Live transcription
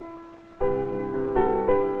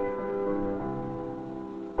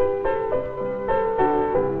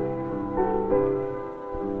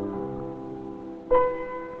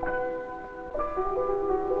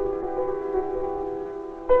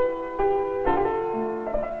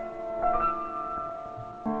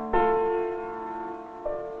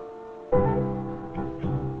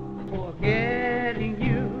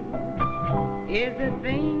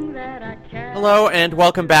Hello, and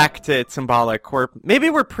welcome back to It's Symbolic, or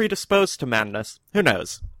maybe we're predisposed to madness. Who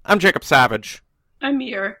knows? I'm Jacob Savage. I'm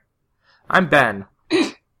Mir. I'm Ben.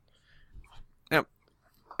 Now,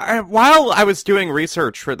 while I was doing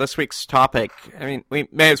research for this week's topic, I mean, we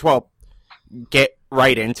may as well get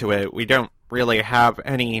right into it. We don't really have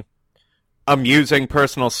any amusing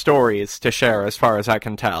personal stories to share, as far as I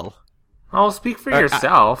can tell. Oh, speak for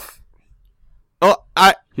yourself. Well,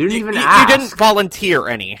 You didn't even ask. You didn't volunteer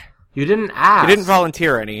any. You didn't ask. You didn't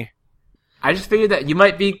volunteer any. I just figured that you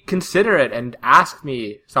might be considerate and ask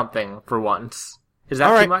me something for once. Is that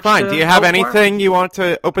All right, too much? fine. Do you have hope for? anything you want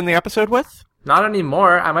to open the episode with? Not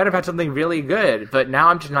anymore. I might have had something really good, but now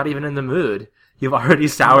I'm just not even in the mood. You've already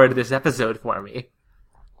soured this episode for me.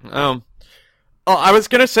 Well, I was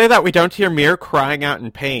going to say that we don't hear Mir crying out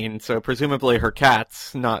in pain, so presumably her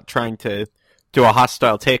cat's not trying to do a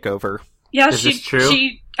hostile takeover. Yeah, Is this true?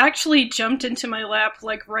 She actually jumped into my lap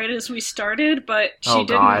like right as we started, but she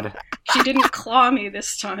God. didn't claw me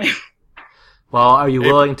this time. Well, are you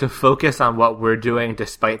willing to focus on what we're doing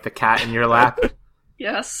despite the cat in your lap?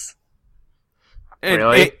 Yes.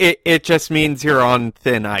 Really? It just means you're on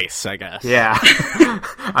thin ice, I guess. Yeah.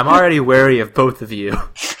 I'm already wary of both of you.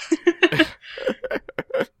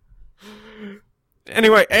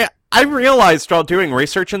 Anyway, I realized while doing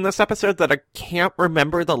research in this episode that I can't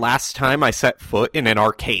remember the last time I set foot in an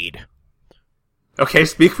arcade. Okay,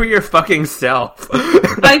 speak for your fucking self.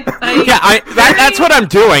 That's what I'm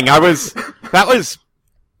doing. That was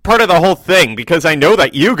part of the whole thing, because I know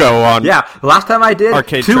that you go on. Yeah, last time I did,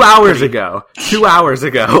 arcade 2 hours ago. 2 hours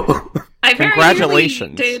ago. I very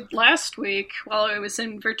Congratulations. nearly did last week while I was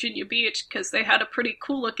in Virginia Beach, because they had a pretty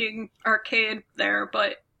cool-looking arcade there,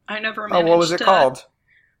 but I never managed to... what was it called?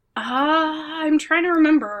 I'm trying to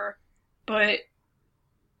remember, but...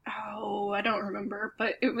 I don't remember,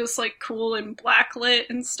 but it was, like, cool and blacklit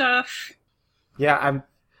and stuff. Yeah,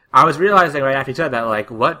 I was realizing right after you said that, like,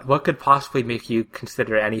 what could possibly make you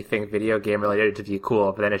consider anything video game related to be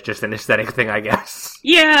cool, but then it's just an aesthetic thing, I guess.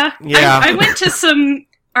 Yeah. Yeah. I went to some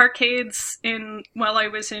arcades while I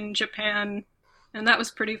was in Japan, and that was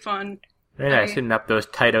pretty fun. Very nice, hitting up those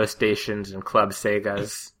Taito stations and Club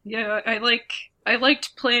Segas. Yeah, I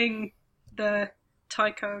liked playing the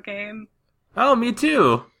Taiko game. Oh, me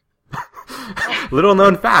too! Little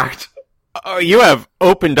known fact. Oh, you have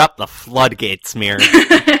opened up the floodgates, Mir.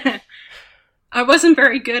 I wasn't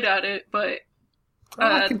very good at it, but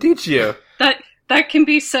I can teach you. that can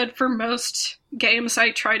be said for most games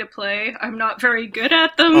I try to play. I'm not very good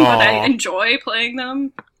at them, but I enjoy playing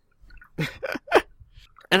them.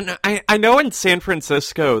 And I know in San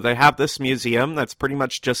Francisco they have this museum that's pretty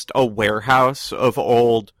much just a warehouse of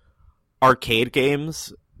old arcade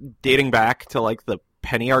games dating back to like the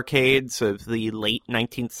penny arcades of the late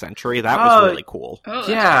 19th century. That was really cool. Oh,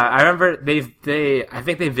 Yeah, I remember I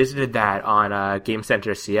think they visited that on Game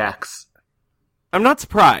Center CX. I'm not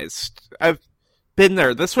surprised. I've been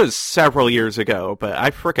there. This was several years ago, but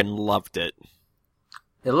I frickin' loved it.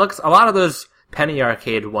 A lot of those penny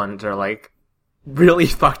arcade ones are like really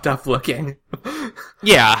fucked up looking.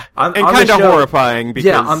 Yeah, On and the kind of show- horrifying because...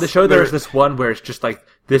 Yeah, on the show there's this one where it's just like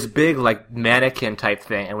this big like mannequin type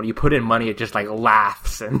thing, and when you put in money it just like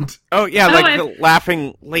laughs and... Oh, yeah, Oh, like the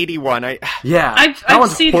laughing lady one. Yeah, I've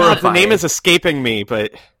one's seen that. horrifying. The name is escaping me,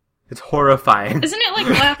 but... It's horrifying. Isn't it like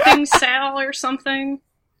Laughing Sal or something?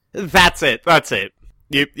 That's it.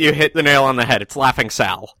 You hit the nail on the head. It's Laughing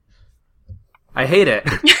Sal. I hate it.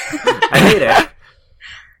 I hate it.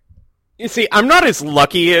 You see, I'm not as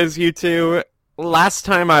lucky as you two. Last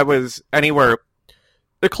time I was anywhere,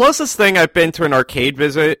 the closest thing I've been to an arcade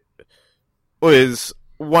visit was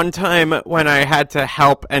one time when I had to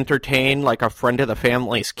help entertain like a friend of the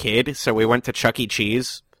family's kid, so we went to Chuck E.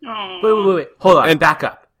 Cheese. Oh. Wait. Hold on. And back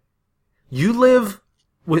up. You live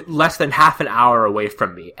with less than half an hour away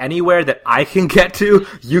from me. Anywhere that I can get to,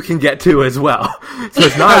 you can get to as well. So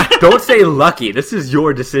it's not... Don't say lucky. This is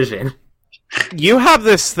your decision. You have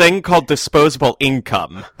this thing called disposable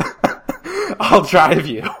income. I'll drive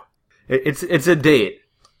you. It's a date.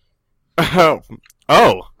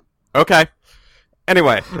 Oh, okay.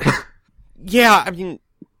 Anyway, yeah, I mean,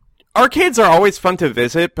 arcades are always fun to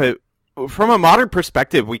visit, but from a modern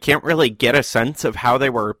perspective, we can't really get a sense of how they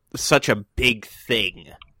were such a big thing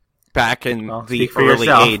back in the early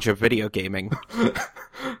age of video gaming.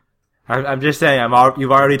 I'm just saying,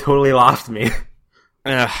 you've already totally lost me.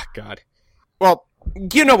 Ugh, God. Well,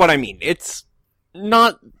 you know what I mean. It's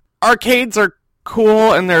not... Arcades are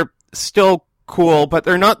cool, and they're still cool, but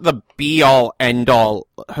they're not the be-all, end-all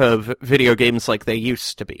of video games like they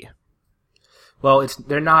used to be. Well,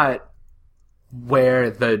 they're not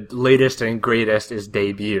where the latest and greatest is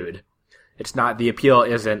debuted. It's not, the appeal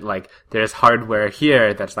isn't like there's hardware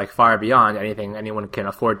here that's like far beyond anything anyone can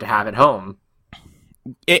afford to have at home.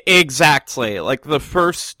 Exactly. Like, the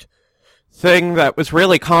first thing that was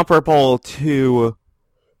really comparable to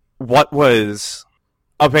what was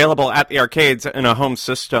available at the arcades in a home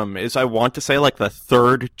system is, I want to say, like, the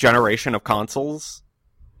third generation of consoles.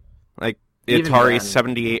 Like, Even Atari then.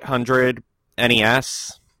 7800,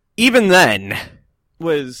 NES. Even then,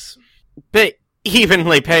 was a bit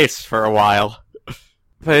evenly paced for a while.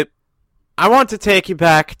 But I want to take you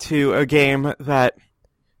back to a game that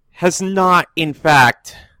has not, in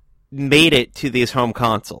fact, made it to these home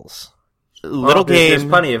consoles. Little game. There's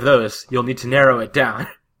plenty of those. You'll need to narrow it down.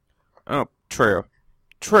 Oh, true.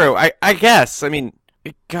 True. I guess. I mean,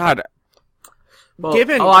 God. Well,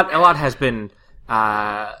 Given a lot has been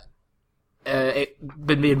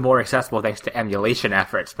been made more accessible thanks to emulation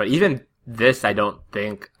efforts, but even this, I don't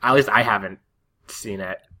think, at least I haven't seen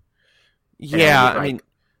it. Yeah, like- I mean,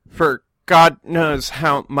 for God knows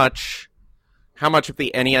how much of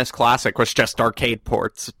the NES Classic was just arcade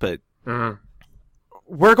ports, but Mhm.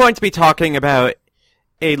 we're going to be talking about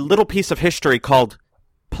a little piece of history called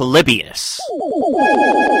Polybius.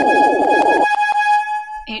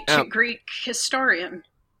 Ancient Greek historian.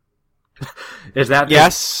 Is that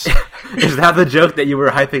Yes. is that the joke that you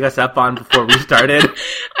were hyping us up on before we started?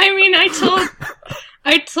 I mean,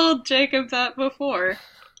 I told Jacob that before.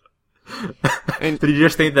 Did you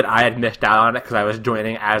just think that I had missed out on it because I was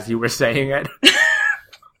joining as you were saying it?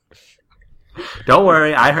 Don't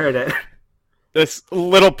worry, I heard it. This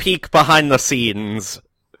little peek behind the scenes.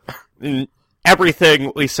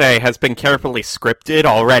 Everything we say has been carefully scripted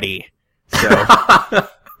already. So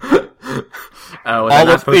Oh, was All I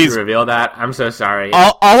not of supposed these- to reveal that? I'm so sorry.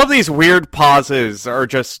 all of these weird pauses are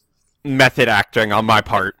just method acting on my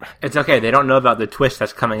part. It's okay, they don't know about the twist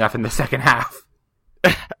that's coming up in the second half.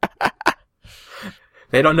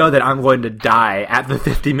 They don't know that I'm going to die at the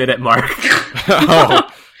 50-minute mark. Oh.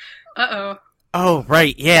 Uh-oh. Oh,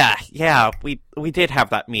 right, yeah, we did have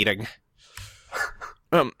that meeting.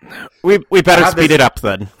 We better have speed this- it up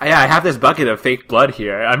then. Yeah, I have this bucket of fake blood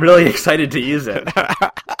here. I'm really excited to use it.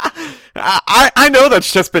 I know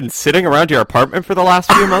that's just been sitting around your apartment for the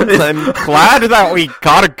last few months. I'm glad that we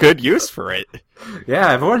got a good use for it.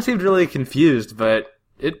 Yeah, everyone seemed really confused, but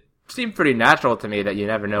it seemed pretty natural to me that you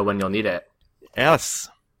never know when you'll need it. Yes.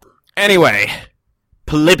 Anyway,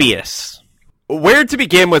 Polybius. Where to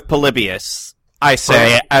begin with Polybius? I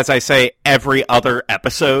say, as I say every other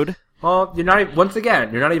episode. Well, you're not even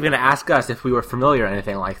going to ask us if we were familiar or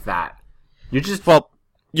anything like that. You just Well,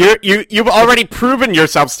 you've already proven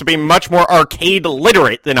yourselves to be much more arcade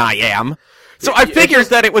literate than I am. So I figured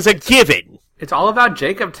that it was a given. It's all about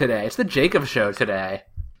Jacob today. It's the Jacob show today.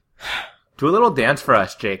 Do a little dance for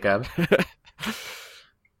us, Jacob.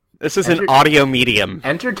 This is an audio medium.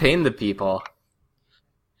 Entertain the people.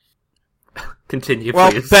 Continue,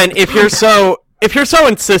 Well, please. Ben, if you're so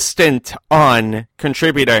insistent on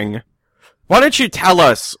contributing, why don't you tell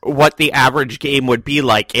us what the average game would be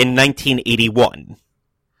like in 1981?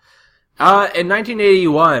 In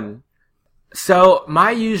 1981, so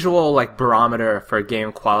my usual barometer for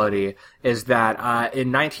game quality is that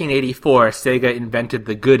in 1984 Sega invented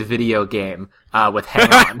the good video game with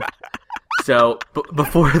Hang On. So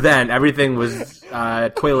before then, everything was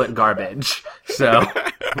toilet garbage. So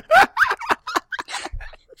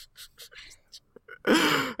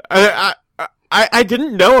I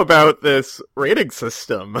didn't know about this rating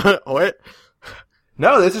system. What?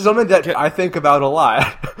 no, this is something that I think about a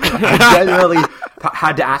lot. I genuinely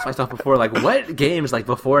had to ask myself before, what games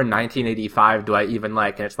before 1985 do I even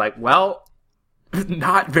like? And it's well,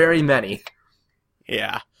 not very many.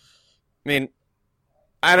 Yeah. I mean,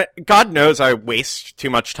 God knows I waste too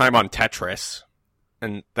much time on Tetris.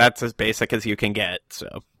 And that's as basic as you can get, so.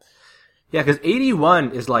 Yeah, because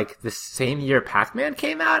 81 is the same year Pac-Man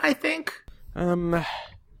came out, I think. Let me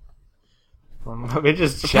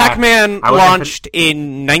just check. Pac-Man I was launched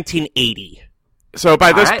in 1980. So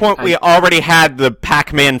by this Alright, point, we already had the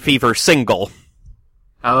Pac-Man Fever single.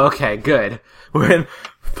 Oh, okay, good. We're in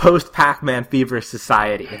post-Pac-Man fever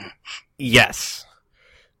society. Yes.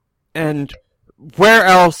 And where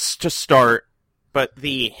else to start but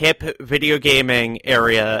the hip video gaming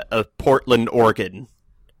area of Portland, Oregon,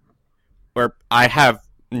 where I have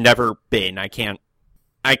never been. I can't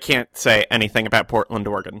say anything about Portland,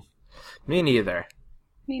 Oregon. Me neither.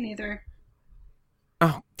 Me neither.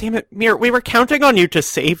 Oh, damn it, Mir, we were counting on you to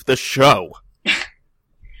save the show.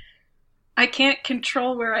 I can't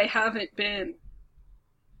control where I haven't been.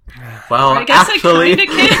 Well, I guess actually, I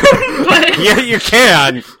kinda can, but Yeah, you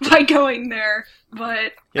can. by going there,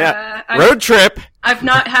 but Yeah. I've, Road trip. I've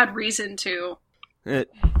not had reason to.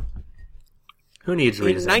 who needs In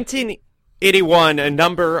reason? 1981, a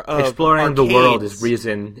number of Exploring the world arcades- is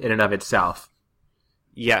reason in and of itself.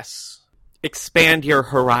 Yes. Expand your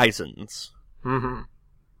horizons. Mm-hmm.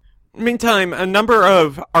 Meantime, a number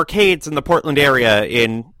of arcades in the Portland area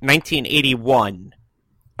in 1981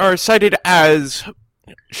 are cited as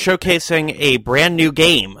showcasing a brand new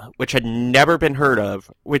game, which had never been heard of,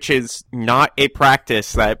 which is not a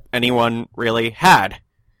practice that anyone really had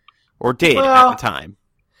or did Well, at the time.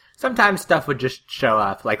 Sometimes stuff would just show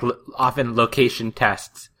up, like often location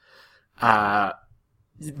tests.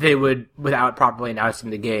 They would, without properly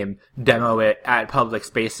announcing the game, demo it at public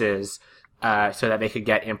spaces so that they could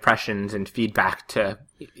get impressions and feedback to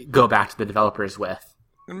go back to the developers with.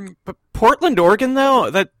 But Portland, Oregon,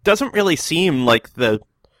 though, that doesn't really seem like the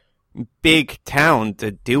big town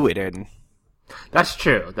to do it in. That's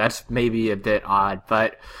true. That's maybe a bit odd,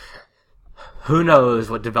 but who knows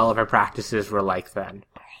what developer practices were like then.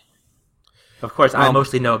 Of course, I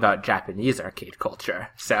mostly know about Japanese arcade culture,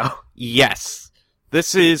 so... Yes.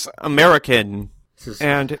 This is American, This is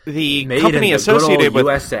and the made company in the associated good old with...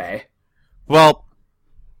 USA. Well,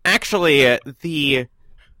 actually, the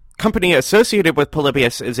company associated with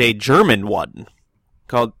Polybius is a German one,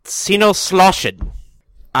 called Sinosloshen.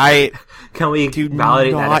 Can we do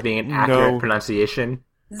validate that as not being an accurate know. pronunciation?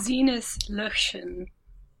 Zenuslöschen.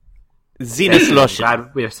 Sinosloshen.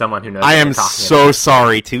 Glad we have someone who knows I what am we're talking so about.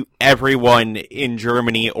 sorry to everyone in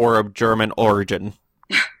Germany or of German origin.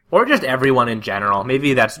 Or just everyone in general. Maybe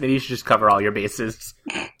you should just cover all your bases.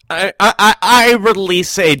 I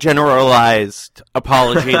release a generalized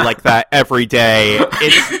apology like that every day.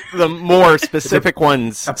 It's the more specific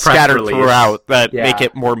ones press scattered release. throughout that Yeah. make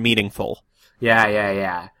it more meaningful.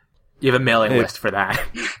 Yeah. You have a mailing list for that.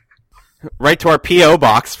 Right to our P.O.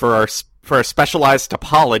 box for a specialized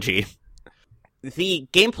apology. The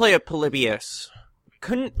gameplay of Polybius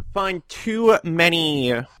couldn't find too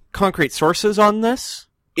many concrete sources on this.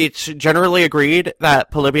 It's generally agreed that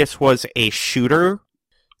Polybius was a shooter.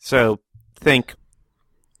 So, at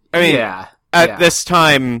Yeah. this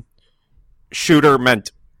time, shooter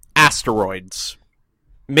meant asteroids.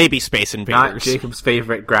 Maybe Space Not Invaders. Jacob's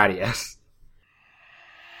favorite Gradius.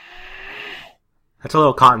 That's a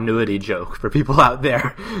little continuity joke for people out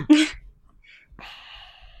there.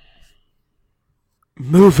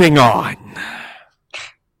 Moving on.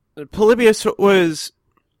 Polybius was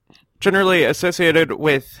generally associated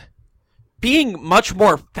with being much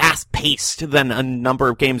more fast-paced than a number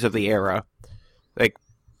of games of the era. Like,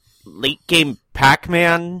 late-game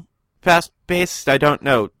Pac-Man fast-paced? I don't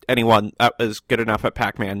know anyone that was good enough at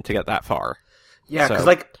Pac-Man to get that far. Yeah, So-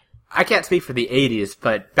 because, I can't speak for the 80s,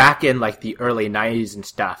 but back in, the early 90s and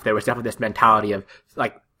stuff, there was definitely this mentality of,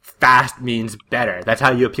 fast means better. That's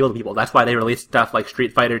how you appeal to people. That's why they released stuff like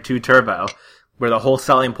Street Fighter 2 Turbo, where the whole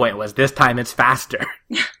selling point was, this time it's faster.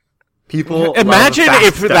 People Imagine love fast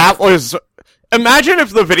if stuff. that was... Imagine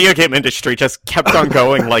if the video game industry just kept on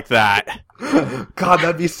going like that. God,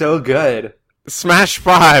 that'd be so good. Smash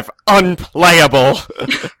 5, unplayable.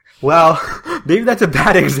 Well, maybe that's a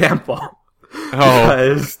bad example. Oh,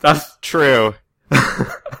 Because that's... true.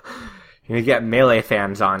 You get Melee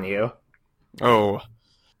fans on you. Oh.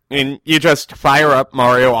 And you just fire up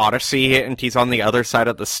Mario Odyssey and he's on the other side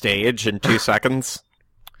of the stage in 2 seconds.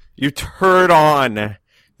 You turn on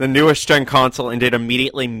the newest gen console and it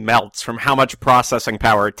immediately melts from how much processing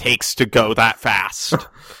power it takes to go that fast.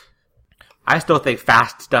 I still think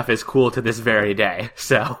fast stuff is cool to this very day,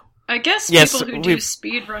 so... I guess Yes, people who do we've-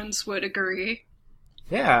 speedruns would agree.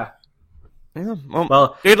 Yeah. Yeah,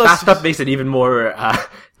 Well, dude, let's- fast stuff makes it even more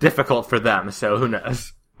difficult for them, so who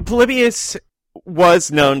knows? Polybius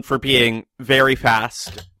was known for being very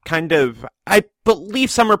fast. Kind of, I believe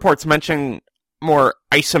some reports mention more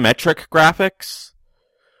isometric graphics,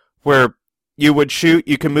 where you would shoot,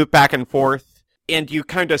 you can move back and forth, and you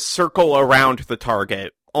kind of circle around the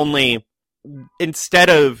target. Only, instead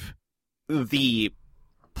of the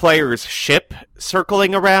player's ship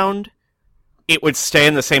circling around, it would stay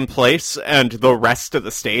in the same place, and the rest of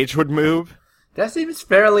the stage would move. That seems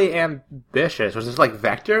fairly ambitious. Was this,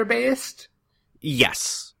 vector-based?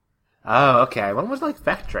 Yes. Oh, okay. When was,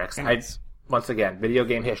 Vectrex? Once again, video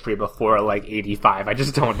game history before, 85. I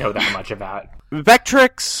just don't know that much about.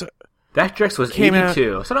 Vectrex, Vectrex was Came out-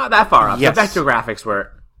 82, so not that far off. Yes. The vector graphics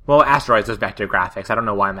were... Well, Asteroids was vector graphics. I don't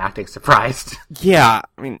know why I'm acting surprised. yeah,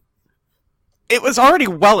 I mean, it was already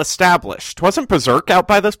well established. Wasn't Berserk out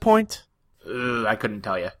by this point? I couldn't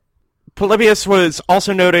tell you. Polybius was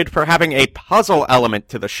also noted for having a puzzle element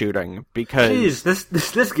to the shooting, because... Jeez,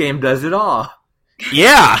 this game does it all.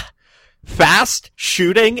 Yeah! Fast,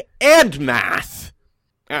 shooting, and math!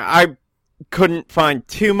 I couldn't find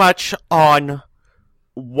too much on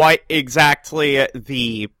what exactly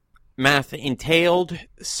the math entailed.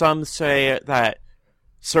 Some say that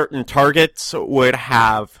certain targets would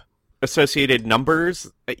have associated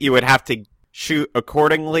numbers that you would have to shoot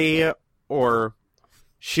accordingly, or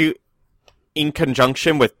shoot in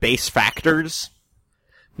conjunction with base factors.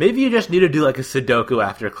 Maybe you just need to do like a Sudoku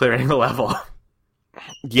after clearing a level.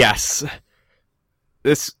 Yes.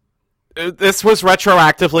 This was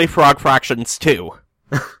retroactively Frog Fractions too.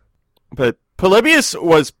 But Polybius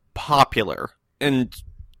was popular, and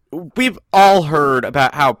we've all heard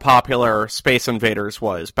about how popular Space Invaders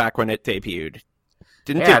was back when it debuted.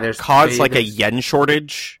 Didn't it cause like a yen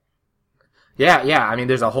shortage? Yeah, I mean,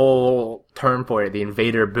 there's a whole term for it, the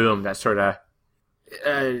invader boom, that sort of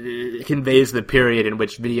conveys the period in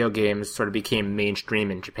which video games sort of became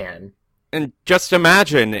mainstream in Japan. And just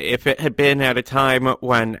imagine if it had been at a time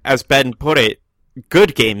when, as Ben put it,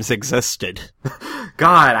 good games existed.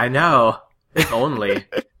 God, I know. If only.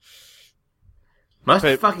 Must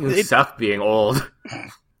fucking suck being old.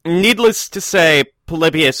 Needless to say,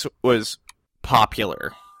 Polybius was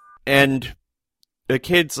popular. And the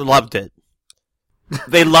kids loved it.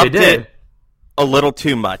 They loved it a little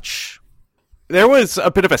too much. There was a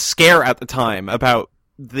bit of a scare at the time about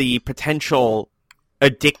the potential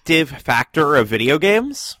addictive factor of video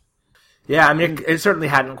games. Yeah, I mean, it certainly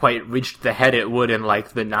hadn't quite reached the head it would in,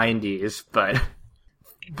 like, the 90s, but...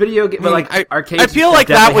 arcades... I feel like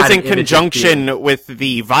that was in conjunction with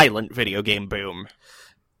the violent video game boom.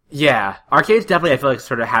 Yeah, arcades definitely, I feel like,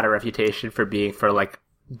 sort of had a reputation for being for, like,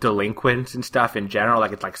 delinquents and stuff in general,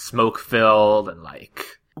 like, it's, like, smoke-filled and, like...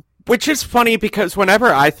 Which is funny, because whenever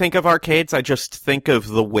I think of arcades, I just think of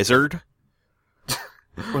The Wizard.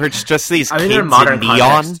 Where it's just these kids in neon.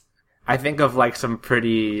 Context, I think of, like, some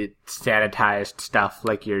pretty sanitized stuff,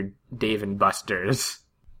 like your Dave and Buster's.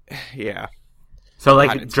 Yeah. So,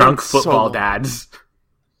 like, drunk football dads.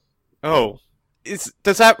 Oh.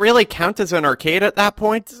 Does that really count as an arcade at that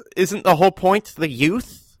point? Isn't the whole point the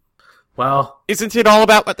youth? Well... Isn't it all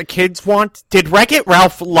about what the kids want? Did Wreck-It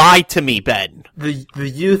Ralph lie to me, Ben? The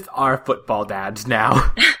youth are football dads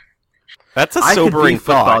now. That's a sobering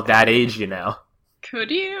thought. I could be football dad age, you know.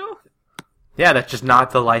 Could you? Yeah, that's just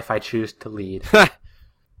not the life I choose to lead.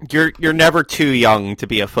 You're never too young to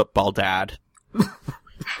be a football dad.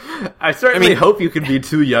 I certainly hope you can be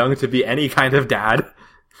too young to be any kind of dad.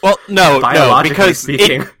 Well, no, because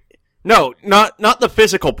speaking. Not the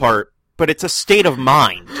physical part, but it's a state of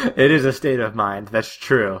mind. It is a state of mind, that's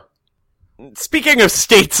true. Speaking of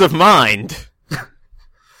states of mind.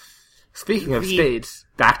 Speaking of states,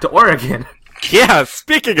 back to Oregon. Yeah,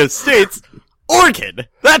 speaking of states, Oregon!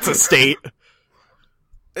 That's a state!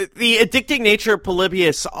 The addicting nature of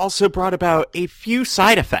Polybius also brought about a few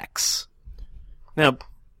side effects. Now,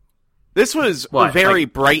 this was very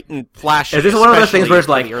bright and flashy. Is this one of those things where it's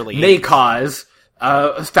like, may cause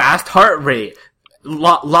fast heart rate,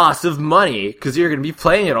 loss of money, because you're going to be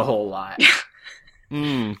playing it a whole lot?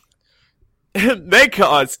 May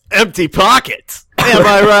cause empty pockets. Am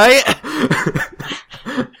I right?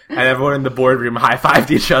 And everyone in the boardroom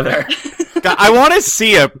high-fived each other. God, I want to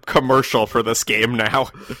see a commercial for this game now.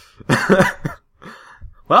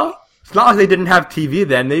 Well, it's not like they didn't have TV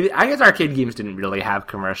then. I guess arcade games didn't really have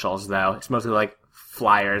commercials, though. It's mostly like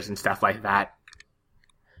flyers and stuff like that.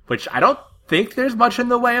 Which I don't think there's much in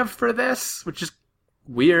the way of for this, which is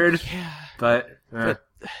weird. Yeah. But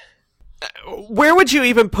where would you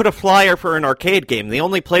even put a flyer for an arcade game? The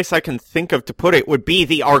only place I can think of to put it would be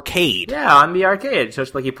the arcade. Yeah, on the arcade. So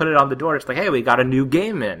it's like you put it on the door. It's like, hey, we got a new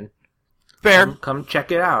game in. Fair. Come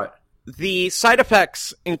check it out. The side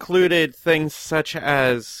effects included things such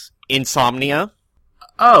as insomnia.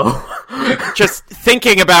 Oh. Just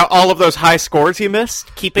thinking about all of those high scores you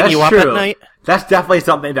missed, keeping you up at night. That's definitely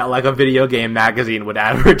something that like a video game magazine would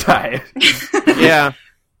advertise. Yeah.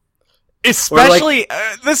 Especially,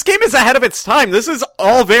 this game is ahead of its time. This is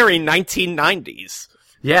all very 1990s.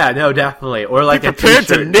 Yeah, no, definitely. Or like be prepared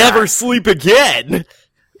to never sleep again.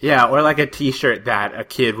 Yeah, or like a t-shirt that a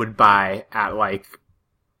kid would buy at like...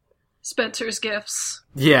 Spencer's Gifts.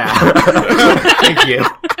 Yeah. Thank you.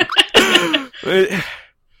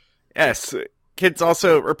 Yes, kids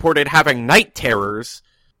also reported having night terrors.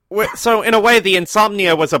 So in a way, the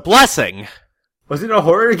insomnia was a blessing. Was it a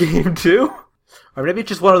horror game too? Or maybe it's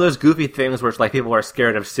just one of those goofy things where it's like people are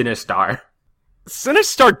scared of Sinistar.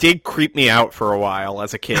 Sinistar did creep me out for a while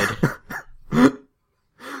as a kid.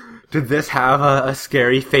 Did this have a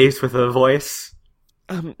scary face with a voice?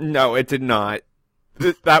 No, it did not.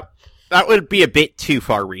 That would be a bit too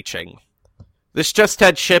far-reaching. This just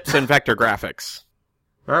had ships and vector graphics.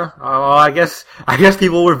 Well, I guess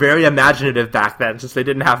people were very imaginative back then, since they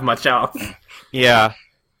didn't have much else. Yeah.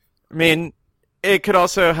 I mean, it could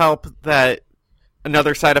also help that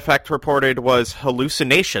another side effect reported was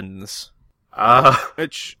hallucinations.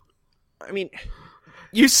 Which, I mean,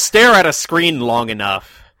 you stare at a screen long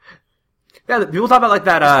enough. Yeah, people talk about like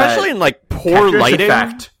that, especially in like poor Tetris lighting,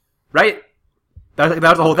 effect, right? That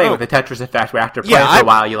was the whole thing with the Tetris effect, where after playing for a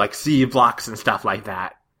while, you like see blocks and stuff like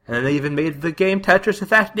that. And then they even made the game Tetris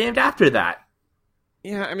Effect named after that.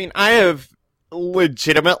 Yeah, I mean, I have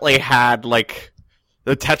legitimately had like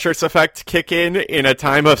the Tetris effect kick in a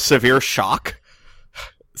time of severe shock.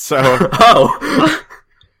 So,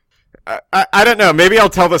 I don't know. Maybe I'll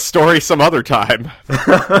tell the story some other time.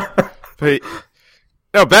 But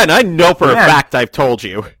no, Ben, I know for a fact I've told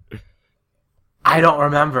you. I don't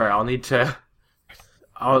remember. You'll need to,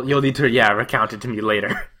 recount it to me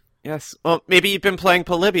later. Yes. Well, maybe you've been playing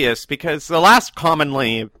Polybius, because the last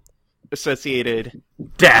commonly associated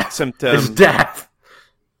symptom is death.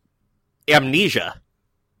 Amnesia.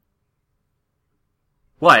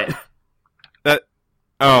 What?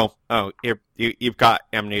 You've got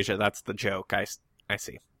amnesia. That's the joke. I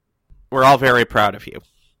see. We're all very proud of you.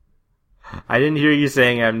 I didn't hear you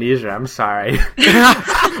saying amnesia. I'm sorry.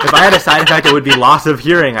 If I had a side effect, it would be loss of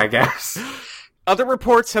hearing, I guess. Other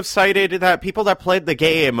reports have cited that people that played the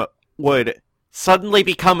game would suddenly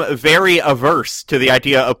become very averse to the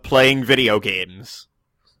idea of playing video games.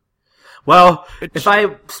 Well, if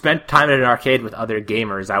I spent time in an arcade with other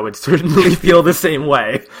gamers, I would certainly feel the same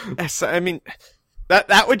way. Yes, I mean,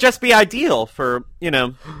 that would just be ideal for,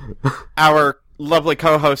 our lovely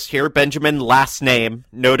co-host here, Benjamin, last name,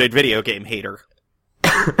 noted video game hater.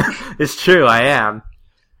 It's true, I am.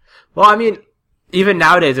 Well, I mean, even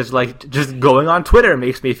nowadays, it's like, just going on Twitter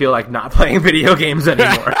makes me feel like not playing video games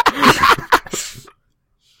anymore.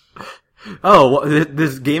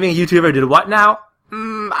 This gaming YouTuber did what now?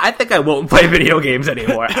 I think I won't play video games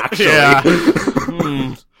anymore, actually. Yeah.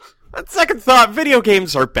 On second thought, video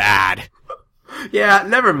games are bad. Yeah,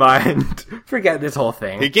 never mind. Forget this whole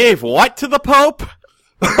thing. He gave what to the Pope?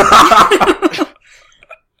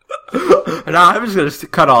 No, I'm just gonna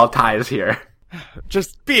cut all ties here.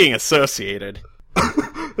 Just being associated.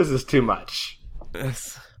 This is too much.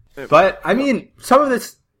 But, I mean, some of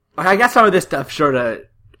this stuff sort of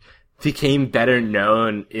became better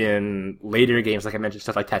known in later games, like I mentioned,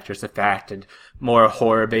 stuff like Tetris Effect and more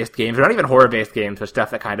horror-based games, or not even horror-based games, but stuff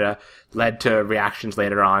that kind of led to reactions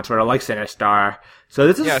later on, sort of like Sinistar. So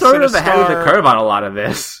this is sort of ahead of the curve on a lot of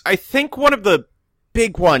this. I think one of the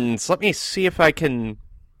big ones, let me see if I can...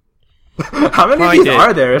 How many of these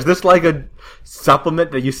are there? Is this like a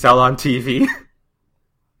supplement that you sell on TV?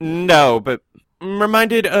 No, but I'm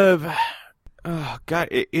reminded of... Oh, God,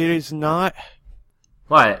 it is not...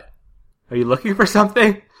 What? Are you looking for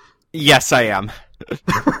something? Yes, I am.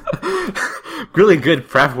 Really good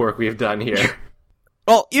prep work we've done here.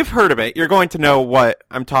 Well, you've heard of it. You're going to know what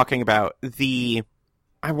I'm talking about. I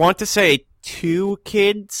want to say 2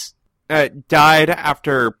 kids died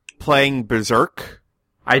after playing Berserk.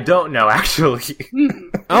 I don't know, actually.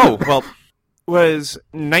 Oh, well, was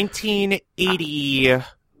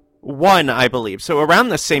 1981, I believe. So around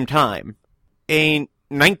the same time, a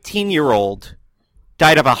 19-year-old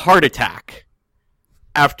died of a heart attack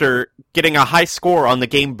after getting a high score on the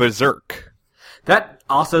game Berserk. That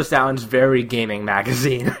also sounds very gaming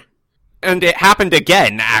magazine. And it happened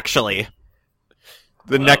again, actually,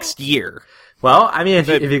 the next year. Well, I mean, if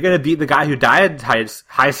you're going to beat the guy who died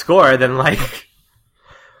high score, then, like,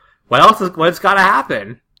 what's got to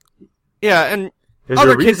happen? Yeah, and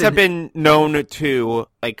other kids have been known to,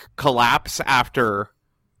 like, collapse after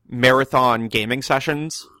marathon gaming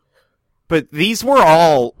sessions. But these were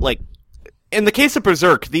all, like, in the case of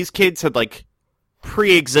Berserk, these kids had, like,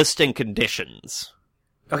 pre-existing conditions.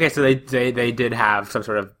 Okay, so they did have some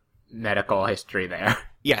sort of medical history there.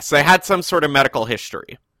 Yes, they had some sort of medical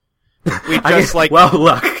history. We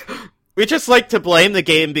just like to blame the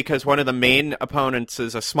game because one of the main opponents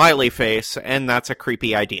is a smiley face, and that's a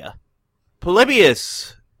creepy idea.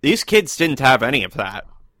 Polybius, these kids didn't have any of that.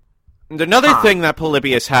 And another thing that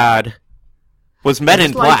Polybius had was Men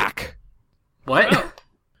in Black. What?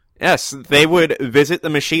 Yes, they would visit the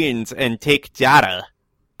machines and take data,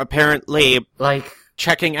 apparently like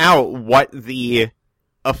checking out what the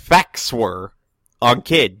effects were on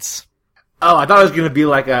kids. Oh, I thought it was going to be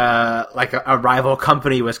like a rival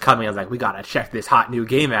company was coming. I was like, we gotta check this hot new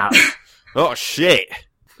game out. Oh, shit.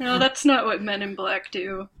 No, that's not what Men in Black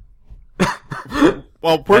do.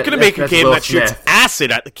 Well, we're going to make a game Will that shoots Smith.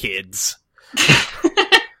 acid at the kids.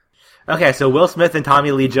 Okay, so Will Smith and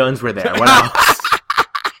Tommy Lee Jones were there. What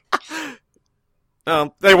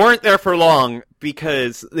else? They weren't there for long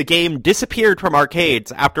because the game disappeared from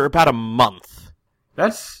arcades after about a month.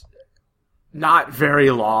 That's not very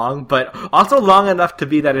long, but also long enough to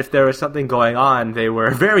be that if there was something going on, they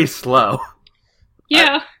were very slow.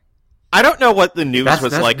 Yeah. I don't know what the news That's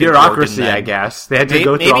like. In bureaucracy, Jordan then. I guess. They had to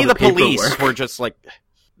go through Maybe all the the police paperwork. were just like...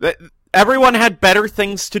 Everyone had better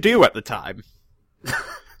things to do at the time.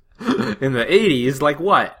 In the 80s, like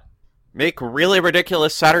what? Make really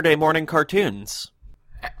ridiculous Saturday morning cartoons.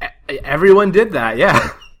 Everyone did that, yeah.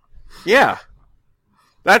 Yeah.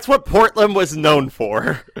 That's what Portland was known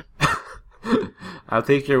for. I'll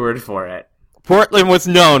take your word for it. Portland was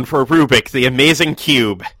known for Rubik, the amazing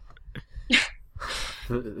cube.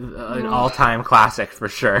 An all-time classic, for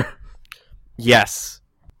sure. Yes.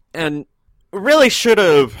 And really should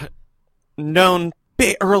have known a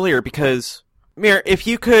bit earlier because, Mir, if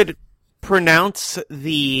you could pronounce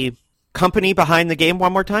the company behind the game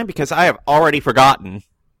one more time, because I have already forgotten.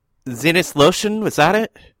 Zenith Lotion, was that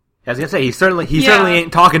it? I was gonna say, he certainly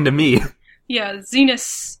ain't talking to me. Yeah,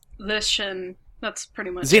 Zenith Lishan. That's pretty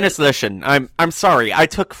much Zenith Lotion. I'm sorry, I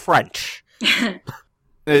took French.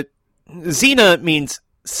 Xena means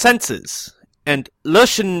senses, and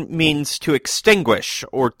Lotion means to extinguish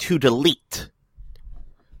or to delete.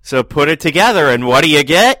 So put it together, and what do you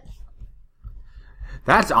get?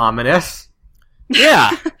 That's ominous.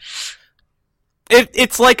 Yeah.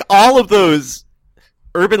 It's like all of those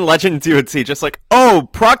urban legends you would see, just like, oh,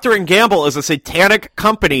 Procter & Gamble is a satanic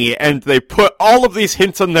company, and they put all of these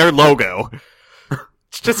hints on their logo.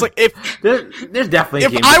 It's just like, if There's definitely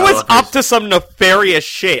if game I was developers. up to some nefarious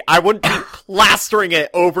shit, I wouldn't be plastering it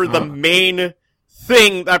over the main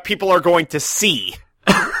thing that people are going to see.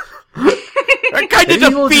 That kind Maybe of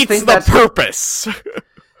people just defeats think the that's- purpose.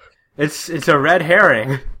 It's a red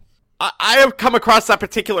herring. I have come across that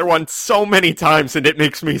particular one so many times, and it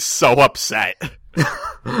makes me so upset.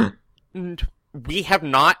 And we have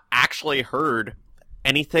not actually heard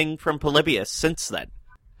anything from Polybius since then.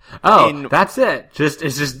 Oh, that's it.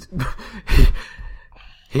 It's just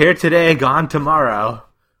here today, gone tomorrow.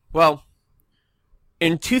 Well,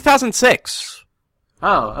 in 2006,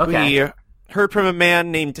 Oh, okay. we heard from a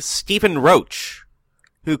man named Stephen Roach,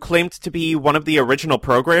 who claimed to be one of the original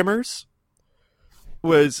programmers,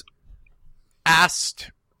 was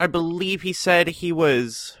asked, I believe he said he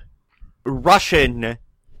was Russian,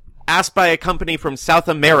 asked by a company from South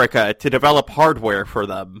America to develop hardware for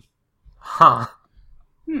them Huh.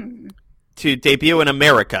 to debut in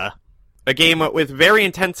America. A game with very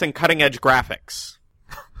intense and cutting-edge graphics.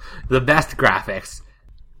 The best graphics.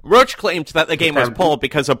 Roach claimed that the game was pulled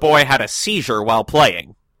because a boy had a seizure while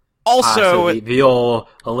playing. Also, So the old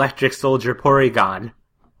Electric Soldier Porygon.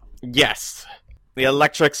 yes, the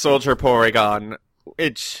Electric Soldier Porygon,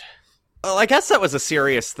 which, well, I guess that was a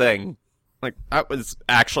serious thing. Like, that was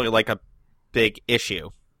actually, like, a big issue.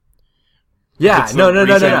 Yeah, It's no. the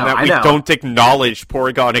reason that I we know. don't acknowledge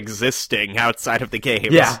Porygon existing outside of the games.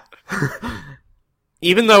 Yeah.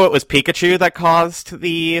 Even though it was Pikachu that caused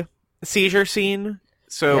the seizure scene.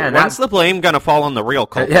 So Yeah, when's the blame gonna fall on the real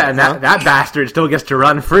culprit? Yeah, and that bastard still gets to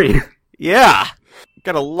run free. Yeah!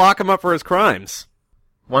 Gotta lock him up for his crimes.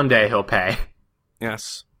 One day he'll pay.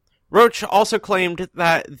 Yes. Roach also claimed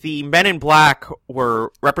that the Men in Black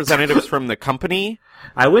were representatives from the company.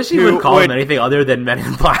 I wish he Who would call would- them anything other than Men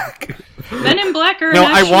in Black. Men in Black are No,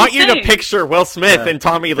 an I actual want you to thing. picture Will Smith and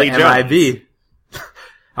Tommy Lee The Jones. MIB.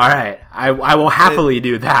 Alright, I will happily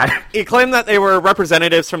do that. He claimed that they were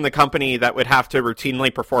representatives from the company that would have to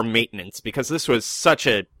routinely perform maintenance, because this was such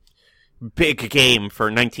a big game for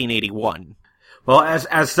 1981. Well,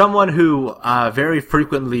 as someone who very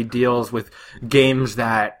frequently deals with games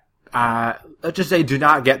that, let's just say, do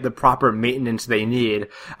not get the proper maintenance they need,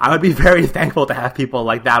 I would be very thankful to have people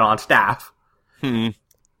like that on staff.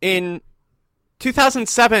 In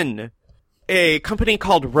 2007, a company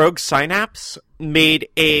called Rogue Synapse made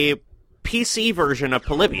a PC version of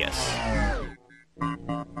Polybius.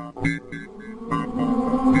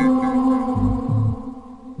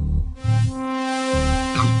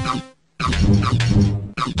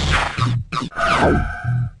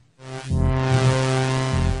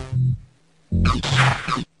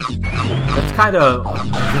 That's kind of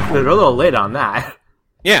they're a little late on that.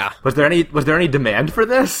 Yeah. Was there any demand for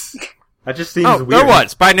this? That just seems Oh, weird. there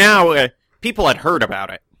was. By now, people had heard about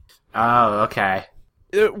it. Oh, okay.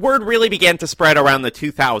 Word really began to spread around the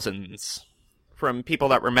 2000s from people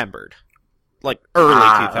that remembered. Like, early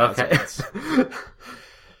 2000s. Okay.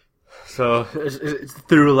 So it's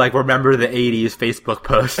through like remember the 80s Facebook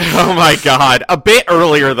posts. Oh my god, a bit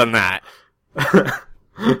earlier than that.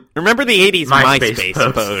 Remember the 80s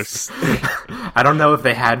MySpace posts. I don't know if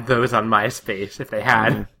they had those on MySpace. If they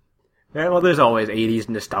had, yeah, well, there's always 80s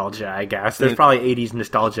nostalgia, I guess. There's probably 80s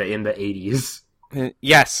nostalgia in the 80s.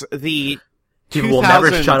 Yes, the People will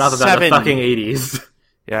never shut up about the fucking 80s.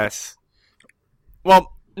 Yes.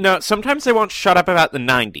 Well, no, sometimes they won't shut up about the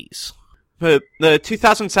 90s. But the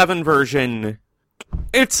 2007 version,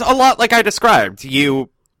 it's a lot like I described. You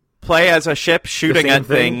play as a ship shooting at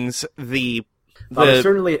things.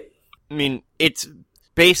 Certainly, I mean, it's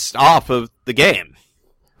based off of the game.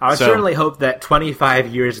 I certainly hope that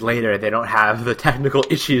 25 years later they don't have the technical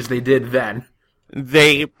issues they did then.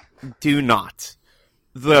 They do not.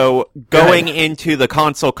 Though, going into the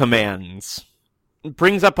console commands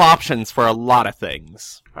brings up options for a lot of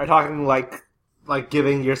things. Are you talking like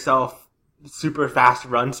giving yourself super fast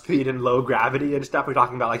run speed and low gravity and stuff? We're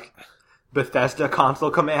talking about like Bethesda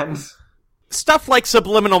console commands? Stuff like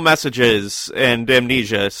subliminal messages and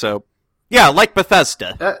amnesia, so yeah, like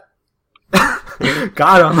Bethesda.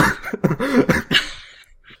 Got him.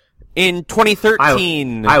 In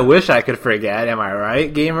 2013... I wish I could forget, am I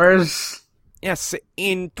right, gamers? Yes,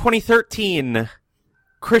 in 2013,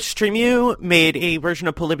 Chris Streamu made a version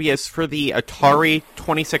of Polybius for the Atari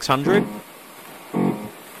 2600.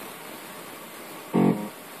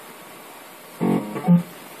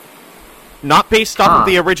 Not based off of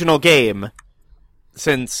the original game,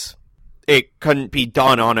 since it couldn't be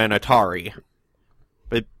done on an Atari.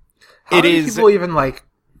 But How it many is... people even, like...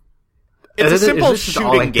 It's a simple is this shooting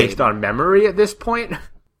all, like, game. based on memory at this point?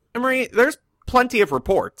 Memory, there's plenty of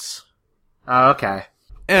reports. Oh, okay.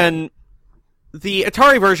 And the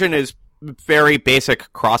Atari version is very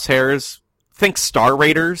basic crosshairs. Think Star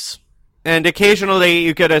Raiders. And occasionally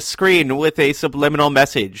you get a screen with a subliminal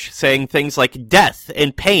message saying things like death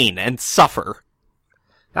and pain and suffer.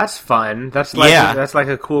 That's fun. That's like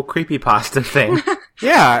a cool creepypasta thing.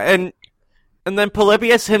 Yeah, and then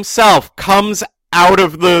Polybius himself comes out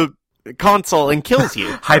of the console and kills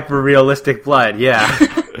you. Hyper-realistic blood, yeah.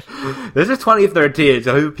 This is 2013,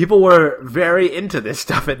 so people were very into this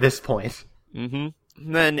stuff at this point. Mm-hmm.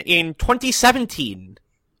 And then in 2017,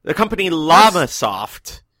 the company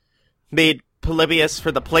Llamasoft made Polybius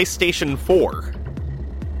for the PlayStation 4.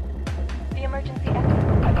 The emergency exit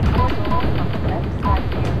are the 4 doors on the left side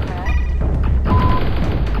of the aircraft.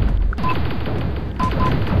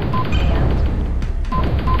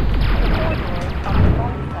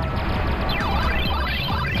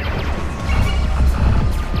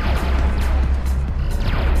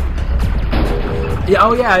 Yeah,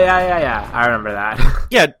 oh yeah. I remember that.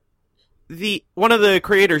 Yeah, one of the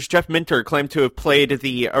creators, Jeff Minter, claimed to have played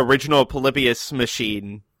the original Polybius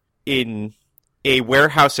machine in a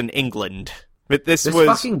warehouse in England. But this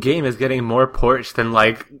fucking game is getting more ports than,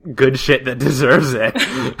 like, good shit that deserves it.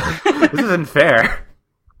 This isn't fair.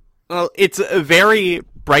 Well, it's very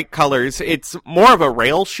bright colors. It's more of a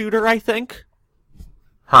rail shooter, I think.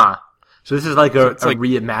 Huh. So this is like a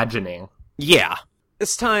reimagining. Yeah.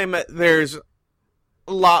 This time, there's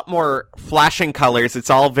a lot more flashing colors. It's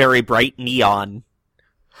all very bright neon.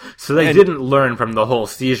 So they didn't learn from the whole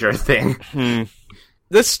seizure thing.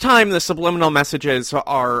 This time, the subliminal messages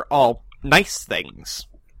are all nice things.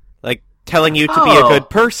 Like telling you to be a good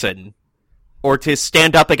person. Or to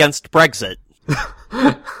stand up against Brexit.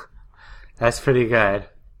 That's pretty good.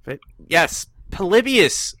 But yes,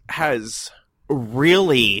 Polybius has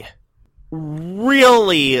really,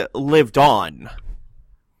 really lived on.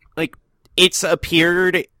 Like, it's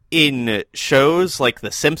appeared in shows like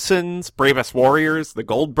The Simpsons, Bravest Warriors, The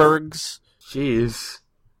Goldbergs. Jeez.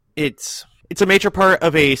 It's a major part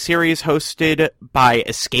of a series hosted by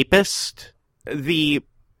Escapist. The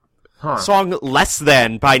song Less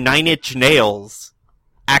Than by Nine Inch Nails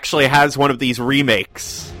actually has one of these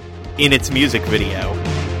remakes in its music video.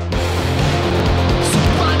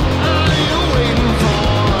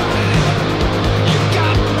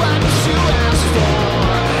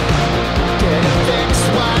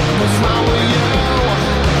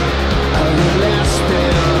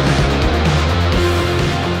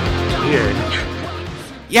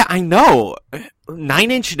 Yeah, I know. Nine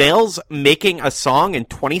Inch Nails making a song in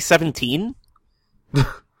 2017?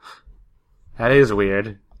 That is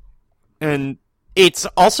weird. And it's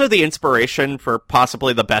also the inspiration for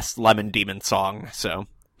possibly the best Lemon Demon song, so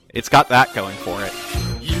it's got that going for it.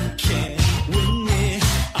 You can't win me,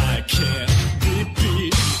 I can't be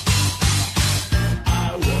beat.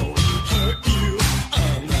 I won't hurt you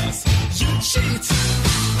unless you cheat.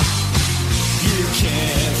 You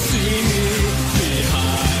can't see me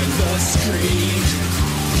behind the screen.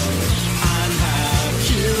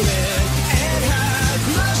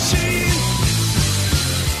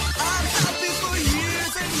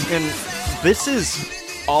 And this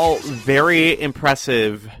is all very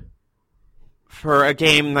impressive for a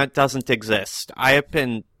game that doesn't exist. I have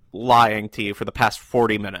been lying to you for the past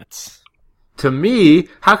 40 minutes. To me?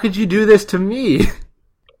 How could you do this to me?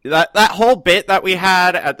 That whole bit that we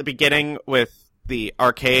had at the beginning with the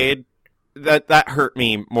arcade, that hurt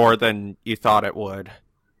me more than you thought it would.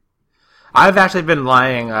 I've actually been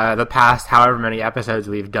lying the past however many episodes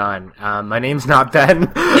we've done. My name's not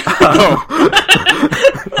Ben.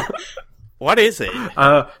 What is it?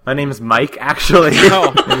 My name's Mike, actually. Oh.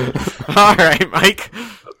 All right, Mike.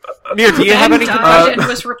 Mir, do you have Ben any? died and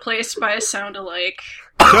was replaced by a sound-alike.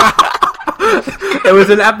 It was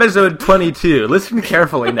in episode 22. Listen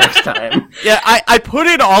carefully next time. Yeah, I put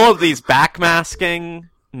in all of these backmasking,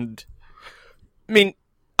 and I mean,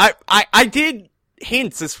 I did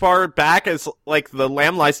hints as far back as like the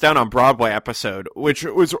Lamb Lies Down on Broadway episode, which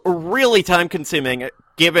was really time consuming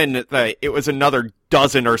given that it was another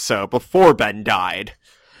dozen or so before Ben died.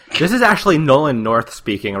 This is actually Nolan North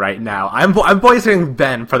speaking right now. I'm voicing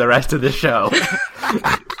Ben for the rest of the show.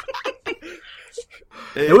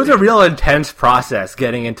 It was a real intense process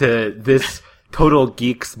getting into this total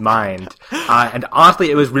geek's mind. And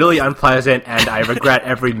honestly, it was really unpleasant, and I regret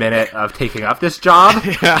every minute of taking up this job.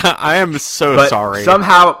 Yeah, I am so But sorry.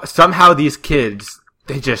 somehow these kids,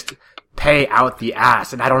 they just pay out the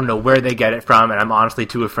ass, and I don't know where they get it from, and I'm honestly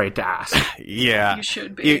too afraid to ask. Yeah. You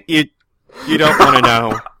should be. You don't want to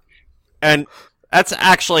know. And that's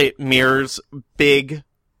actually Mir's big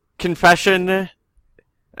confession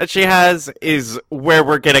that she has, is where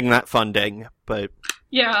we're getting that funding. But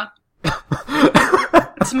Yeah.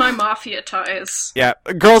 It's my mafia ties. yeah,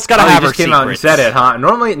 girl's gotta You have her just came out and secrets. said it, huh?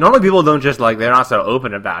 Normally people don't just like, they're not so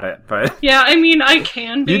open about it, but Yeah, I mean, I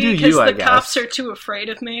can be, You do because you, I the cops guess. are too afraid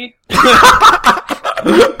of me.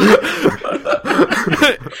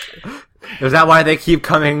 is that why they keep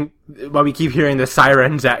coming, why we keep hearing the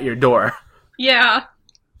sirens at your door? Yeah.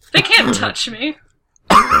 They can't touch me.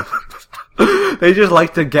 They just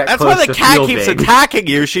like to get That's close why the to cat feel keeps big. attacking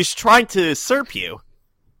you. She's trying to usurp you.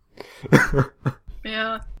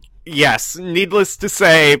 Yeah. Yes, needless to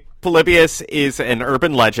say, Polybius is an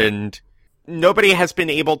urban legend. Nobody has been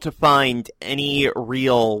able to find any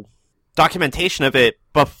real documentation of it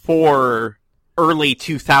before early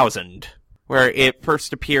 2000, where it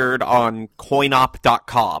first appeared on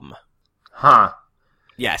coinop.com. Huh.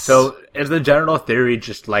 Yes. So is the general theory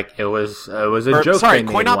just like it was a joke sorry,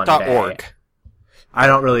 they made one day? coinop.org. I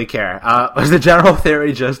don't really care. Was the general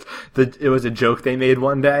theory just that it was a joke they made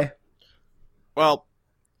one day? Well,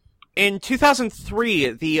 in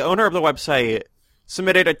 2003, the owner of the website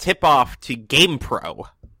submitted a tip-off to GamePro,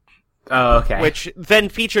 Oh, okay. which then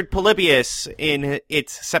featured Polybius in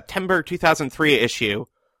its September 2003 issue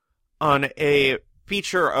on a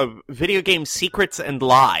feature of video game secrets and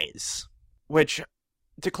lies, which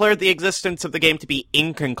declared the existence of the game to be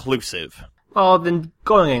inconclusive. Well, then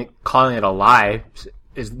going and calling it a lie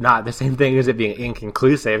is not the same thing as it being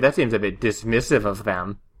inconclusive. That seems a bit dismissive of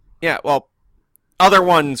them. Yeah, well, other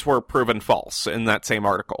ones were proven false in that same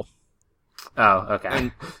article. Oh,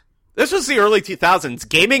 okay. This was the early 2000s.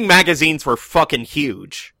 Gaming magazines were fucking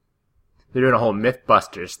huge. They're doing a whole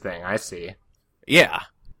Mythbusters thing, I see. Yeah.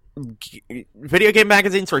 Video game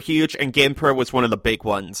magazines were huge, and GamePro was one of the big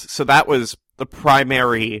ones. So that was the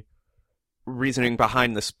primary reasoning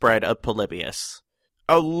behind the spread of Polybius.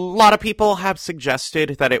 A lot of people have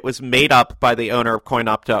suggested that it was made up by the owner of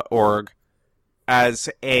coinop.org as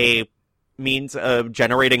a means of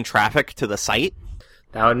generating traffic to the site.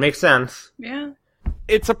 That would make sense. Yeah.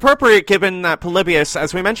 It's appropriate given that Polybius,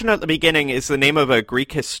 as we mentioned at the beginning, is the name of a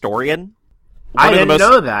Greek historian. I One of the didn't most-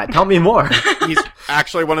 know that. Tell me more. He's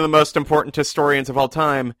actually one of the most important historians of all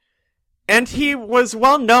time. And he was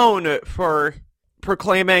well known for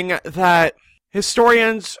proclaiming that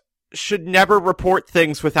historians should never report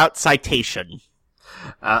things without citation.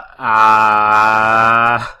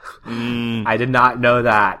 I did not know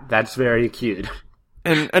that. That's very cute.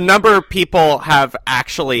 And a number of people have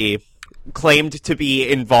actually claimed to be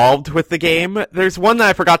involved with the game. There's one that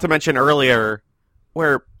I forgot to mention earlier,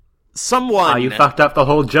 where someone... Oh, you fucked up the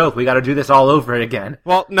whole joke. We gotta do this all over again.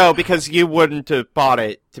 Well, no, because you wouldn't have bought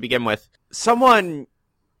it to begin with. Someone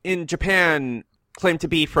in Japan claimed to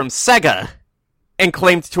be from Sega and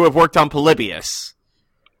claimed to have worked on Polybius.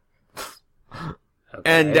 Okay.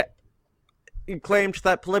 And he claimed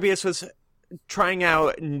that Polybius was trying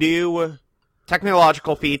out new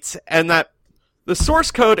technological feats and that the source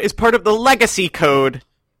code is part of the legacy code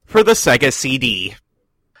for the Sega CD.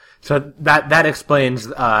 So that explains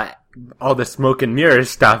all the smoke and mirrors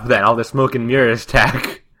stuff then, all the smoke and mirrors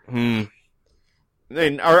tech. And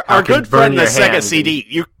our How can good friend, burn the your Sega hand CD,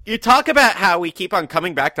 you You talk about how we keep on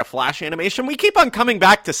coming back to Flash animation. We keep on coming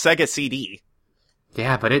back to Sega CD.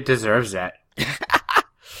 Yeah, but it deserves that. I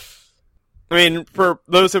mean, for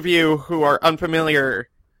those of you who are unfamiliar,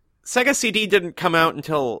 Sega CD didn't come out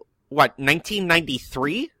until,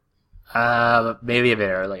 1993? Maybe a bit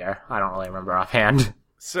earlier. I don't really remember offhand.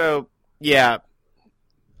 So, yeah.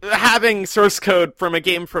 Having source code from a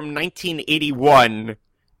game from 1981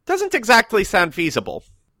 doesn't exactly sound feasible.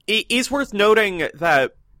 It is worth noting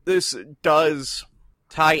that this does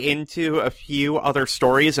tie into a few other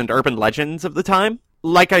stories and urban legends of the time.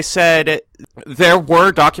 Like I said, there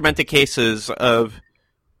were documented cases of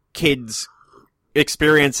kids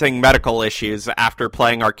experiencing medical issues after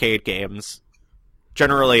playing arcade games,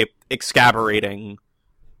 generally excavating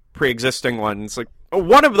pre-existing ones. Like,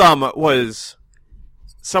 one of them was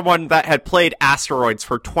someone that had played Asteroids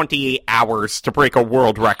for 28 hours to break a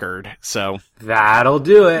world record, so... That'll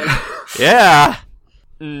do it. Yeah!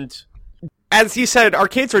 And as you said,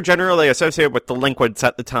 arcades were generally associated with delinquents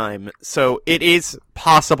at the time, so it is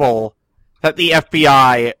possible that the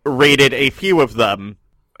FBI raided a few of them,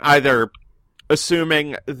 either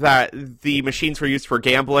assuming that the machines were used for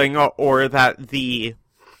gambling or that the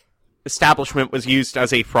establishment was used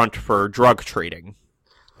as a front for drug trading.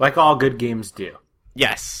 Like all good games do.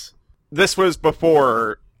 Yes. This was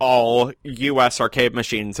before all US arcade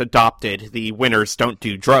machines adopted the winners don't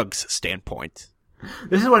do drugs standpoint.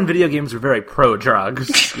 This is when video games were very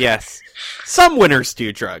pro-drugs. Yes. Some winners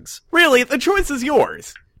do drugs. Really, the choice is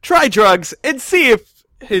yours. Try drugs and see if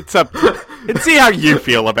it's up and see how you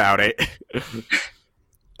feel about it.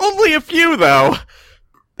 Only a few, though.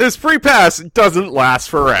 This free pass doesn't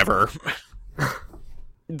last forever.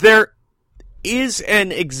 There is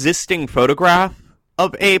an existing photograph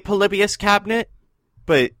of a Polybius cabinet,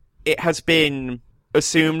 but it has been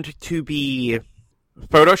assumed to be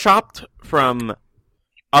photoshopped from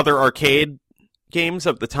other arcade games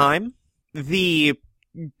of the time. The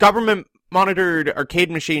government-monitored arcade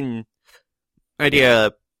machine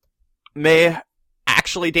idea may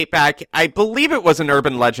actually date back, I believe it was an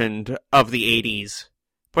urban legend of the 80s,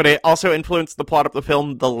 but it also influenced the plot of the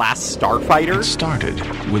film The Last Starfighter. It started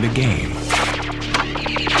with a game.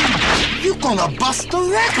 You gonna bust the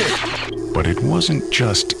record! But it wasn't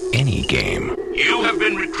just any game. You have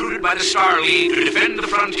been recruited by the Star League to defend the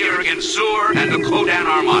frontier against Zur and the Kodan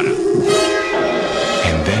Armada.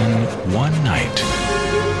 And then, one night...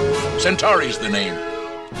 Centauri's the name.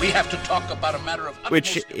 We have to talk about a matter of...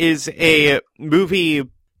 Which is a movie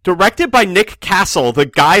directed by Nick Castle, the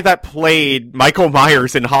guy that played Michael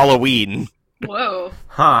Myers in Halloween. Whoa.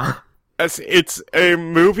 Huh. It's a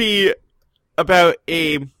movie about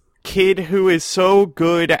a kid who is so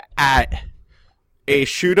good at a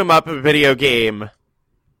shoot-'em-up video game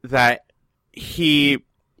that he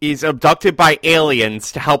is abducted by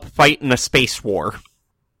aliens to help fight in a space war.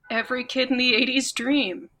 Every kid in the 80s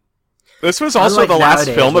dream. This was also Unlike the last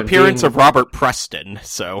nowadays, film when appearance being- of Robert Preston,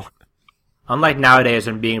 so... Unlike nowadays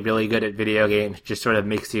when being really good at video games just sort of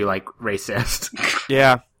makes you, like, racist.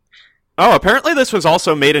 Yeah. Oh, apparently this was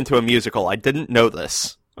also made into a musical. I didn't know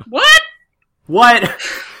this. What? What?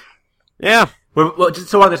 Yeah. Well, just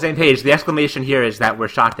so we're on the same page, the exclamation here is that we're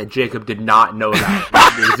shocked that Jacob did not know that,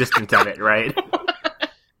 about the existence of it, right?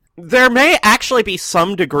 There may actually be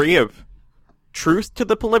some degree of truth to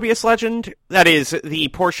the Polybius legend. That is, the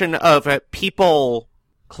portion of people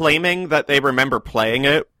claiming that they remember playing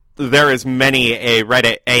it. There is many a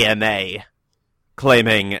Reddit AMA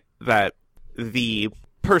claiming that the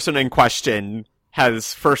person in question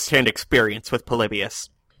has first-hand experience with Polybius.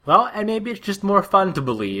 Well, and maybe it's just more fun to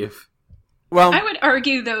believe. Well, I would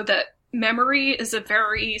argue, though, that memory is a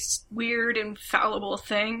very weird and fallible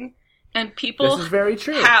thing, and people This is very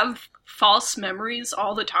true. have false memories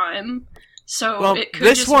all the time. So Well, it could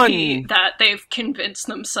this just one- be that they've convinced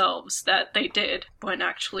themselves that they did, when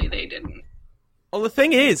actually they didn't. well, the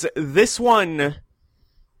thing is, this one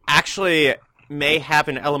actually may have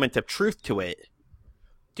an element of truth to it,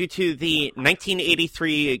 due to the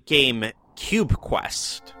 1983 game Cube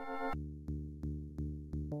Quest.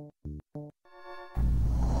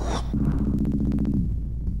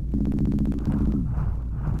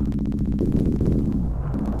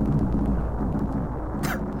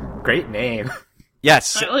 Great name.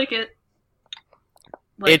 Yes, I like it.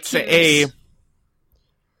 Like it's cubes. a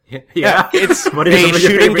Yeah, it's What are a some of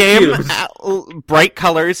your shooting favorite game. cubes? Bright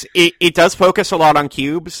colors. It does focus a lot on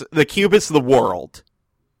cubes. The cube is the world,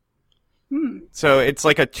 so it's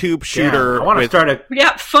like a tube shooter. I want to with, start a...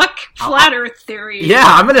 Yeah, fuck flat Earth theory. Yeah,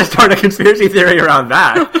 I'm going to start a conspiracy theory around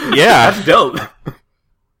that. Yeah. That's dope.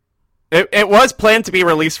 It was planned to be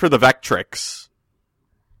released for the Vectrix,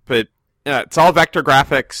 but It's all vector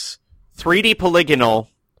graphics, 3D polygonal,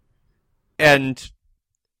 and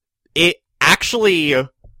it actually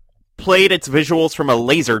played its visuals from a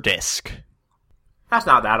laser disc. That's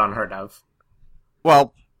not that unheard of.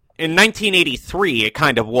 Well, in 1983, it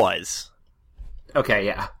kind of was. Okay,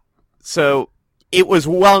 yeah. So, it was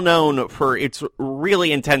well known for its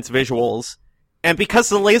really intense visuals, and because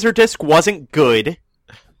the Laserdisc wasn't good,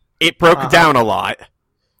 it broke down a lot.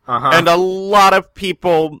 And a lot of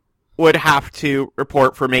people would have to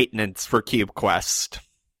report for maintenance for CubeQuest.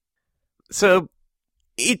 So,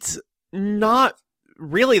 it's not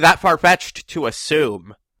really that far-fetched to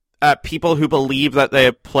assume people who believe that they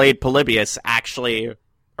have played Polybius actually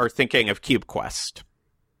are thinking of CubeQuest.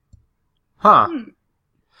 Huh.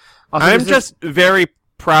 Also, I'm just very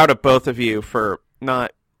proud of both of you for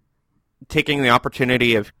not taking the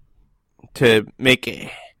opportunity to make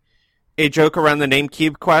a joke around the name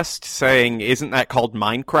CubeQuest, saying, "Isn't that called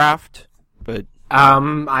Minecraft?" But I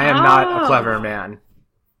am not a clever man.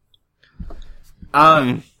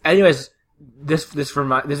 Anyways, this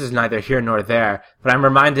is neither here nor there, but I'm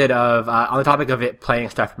reminded of on the topic of it playing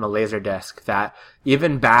stuff from a Laserdisc that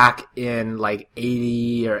even back in like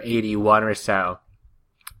 80 or 81 or so.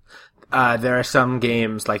 There are some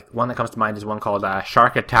games, like one that comes to mind is one called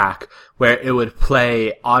Shark Attack, where it would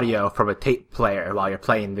play audio from a tape player while you're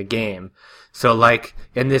playing the game. So, like,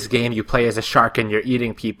 in this game, you play as a shark and you're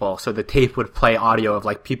eating people, so the tape would play audio of,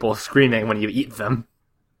 like, people screaming when you eat them.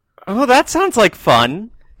 oh, that sounds like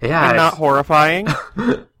fun. Yeah, And not horrifying.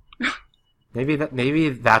 maybe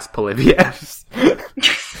that's Polybius.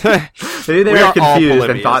 Maybe they We were are all confused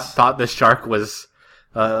and Polybius. thought the shark was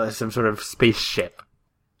some sort of spaceship.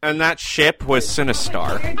 And that ship was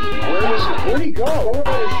Sinistar. Where'd he go? Over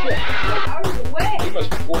the ship. Out of the way. He must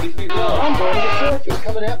be 40 feet long. I'm going to the surface.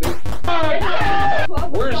 Coming at me.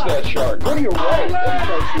 Where's that shark? What are you right?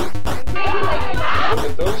 Look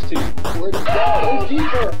at those teeth. Where'd he go?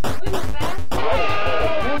 Deeper.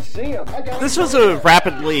 I can't see him. This was a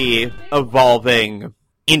rapidly evolving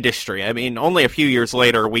industry. I mean, only a few years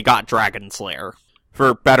later, we got Dragon's Lair.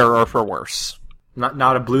 For better or for worse.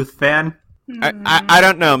 Not a Bluth fan? I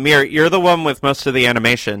don't know. Mir, you're the one with most of the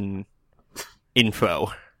animation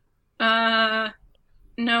info. No,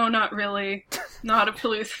 not really. Not a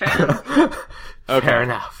Bluth fan. Okay. Fair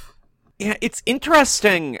enough. Yeah, it's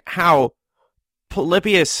interesting how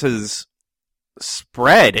Polybius has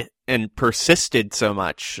spread and persisted so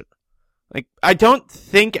much. Like, I don't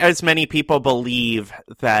think as many people believe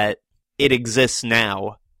that it exists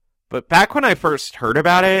now. But back when I first heard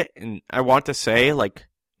about it, and I want to say, like,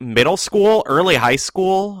 middle school, early high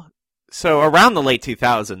school, so around the late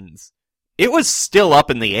 2000s, it was still up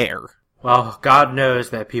in the air. Well, God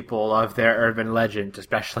knows that people love their urban legends,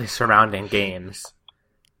 especially surrounding games.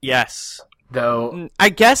 Yes. Though, I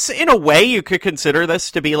guess, in a way, you could consider this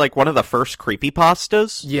to be, like, one of the first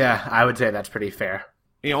creepypastas. yeah, I would say that's pretty fair.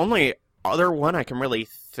 The only other one I can really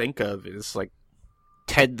think of is, like,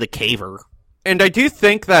 Ted the Caver. And I do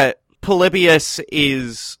think that Polybius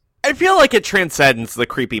is... I feel like it transcends the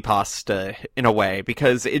creepypasta in a way,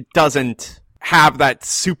 because it doesn't have that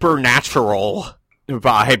supernatural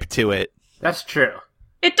vibe to it. That's true.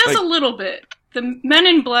 It does Like- a little bit. The Men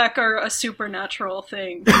in Black are a supernatural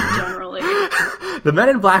thing, generally. The Men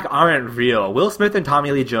in Black aren't real. Will Smith and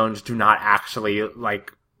Tommy Lee Jones do not actually,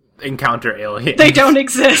 like, encounter aliens. They don't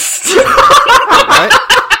exist. Right?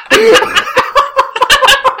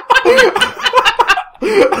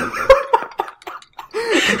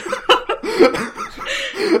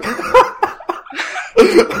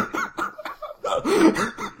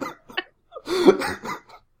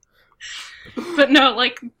 But no,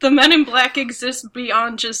 like, the Men in Black exist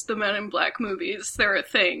beyond just the Men in Black movies. They're a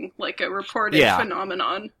thing, like a reported Yeah.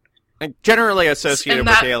 phenomenon. Like, generally associated And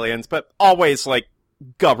with that- aliens, but always, like,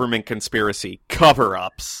 government conspiracy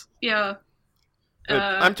cover-ups. Yeah. But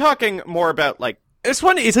I'm talking more about, like, this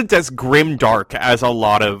one isn't as grim-dark as a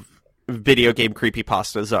lot of video game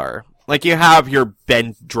creepypastas are. Like, you have your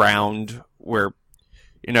Bent Drowned, where,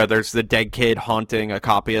 you know, there's the dead kid haunting a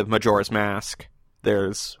copy of Majora's Mask.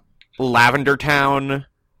 There's Lavender Town,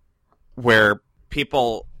 where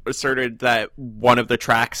people asserted that one of the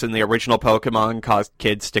tracks in the original Pokemon caused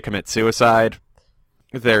kids to commit suicide.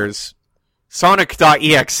 There's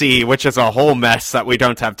Sonic.exe, which is a whole mess that we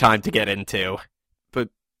don't have time to get into. But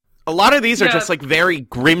a lot of these are Yeah. just, like, very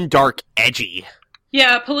grim-dark edgy.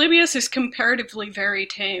 Yeah, Polybius is comparatively very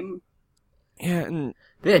tame. Yeah, and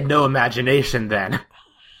They had no imagination then.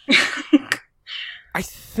 I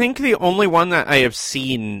think the only one that I have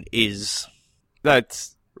seen is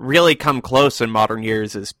that's really come close in modern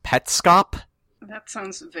years is Petscop. That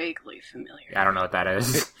sounds vaguely familiar. I don't know what that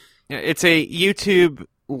is. It's a YouTube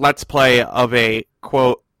Let's Play of a,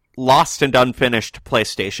 quote, lost and unfinished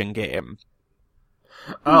PlayStation game.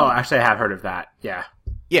 Oh, actually, I have heard of that. Yeah.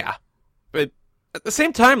 Yeah. But at the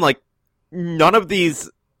same time, like, none of these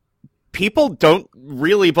people don't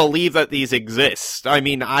really believe that these exist. I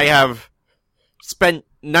mean, I have spent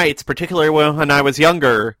nights, particularly when I was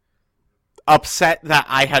younger, upset that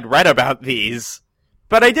I had read about these,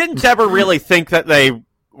 but I didn't ever really think that they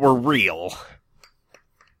were real.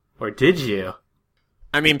 Or did you?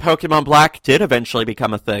 I mean, Pokemon Black did eventually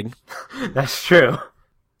become a thing. That's true.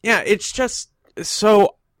 Yeah, it's just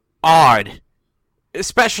so odd.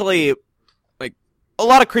 Especially, like, a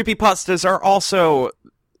lot of creepypastas are also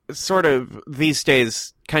sort of, these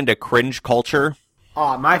days, kind of cringe culture.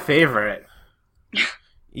 Oh, my favorite.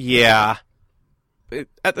 Yeah. But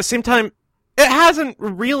at the same time, it hasn't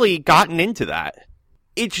really gotten into that.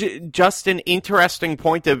 It's just an interesting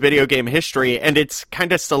point of video game history, and it's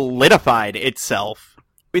kind of solidified itself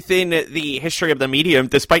within the history of the medium,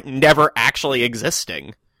 despite never actually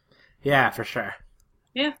existing. Yeah, for sure.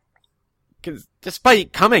 Yeah. Because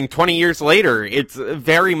despite coming 20 years later, it's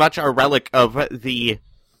very much a relic of the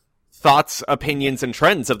thoughts, opinions, and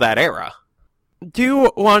trends of that era.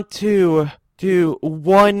 Do want to do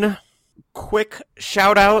one quick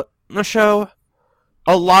shout-out on the show.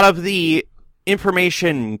 A lot of the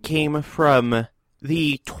information came from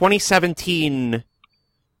the 2017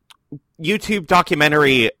 YouTube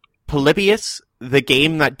documentary Polybius, the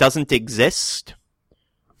game that doesn't exist,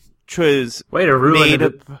 which was way to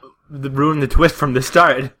ruin ruin the twist from the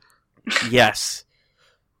start. Yes,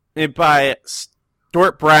 by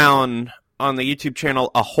Stuart Brown on the YouTube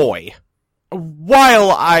channel Ahoy.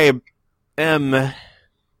 While I am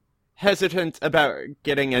hesitant about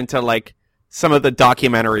getting into like some of the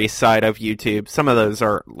documentary side of YouTube, some of those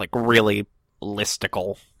are like really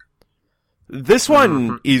listicle. This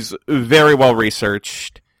one is very well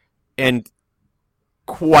researched and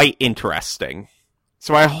quite interesting.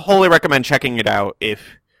 So I wholly recommend checking it out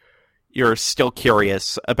if you're still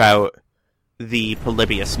curious about the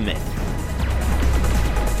Polybius myth.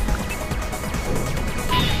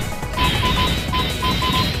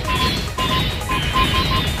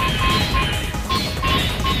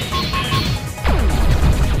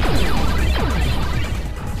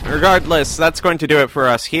 Regardless, that's going to do it for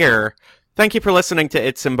us here. Thank you for listening to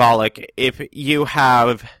It's Symbolic. If you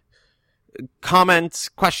have comments,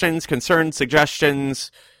 questions, concerns, suggestions,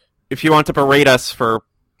 if you want to berate us for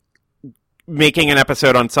making an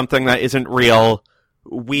episode on something that isn't real,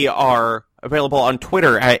 we are available on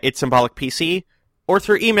Twitter at ItSymbolicPC or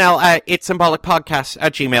through email at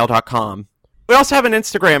itsymbolicpodcast@gmail.com. We also have an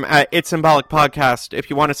Instagram at ItSymbolicPodcast if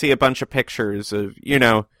you want to see a bunch of pictures of, you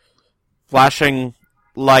know, flashing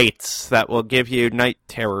lights that will give you night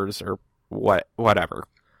terrors or whatever.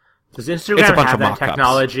 Does Instagram have that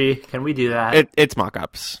technology? Can we do that? It's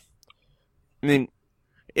mock-ups. I mean,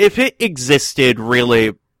 if it existed,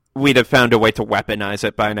 really, we'd have found a way to weaponize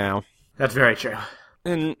it by now. That's very true.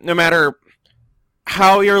 And no matter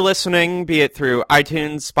how you're listening, be it through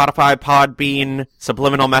iTunes, Spotify, Podbean,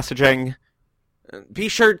 subliminal messaging, be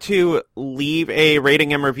sure to leave a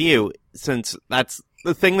rating and review, since that's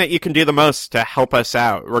the thing that you can do the most to help us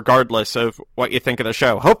out, regardless of what you think of the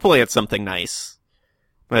show. Hopefully it's something nice.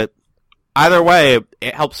 But either way,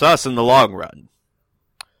 it helps us in the long run.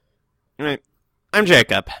 Alright, I'm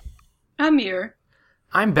Jacob. I'm Muir.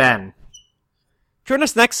 I'm Ben. Join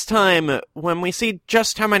us next time when we see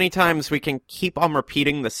just how many times we can keep on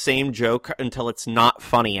repeating the same joke until it's not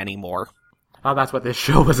funny anymore. Oh, that's what this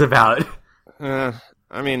show was about. I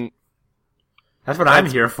mean... That's what I'm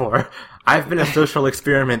here for. I've been a social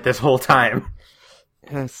experiment this whole time.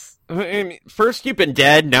 Yes. I mean, first you've been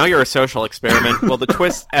dead, now you're a social experiment. Will the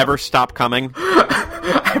twists ever stop coming?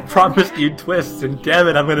 I promised you twists, and damn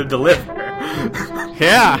it, I'm gonna deliver.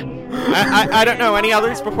 Yeah. I don't know. Any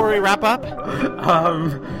others before we wrap up? This is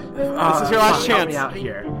your last chance. Help me out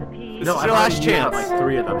here. This is your last chance. Like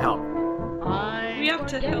 3 of them. Help. We have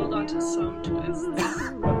to hold on to some twists.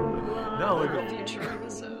 No, Future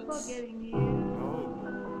episodes.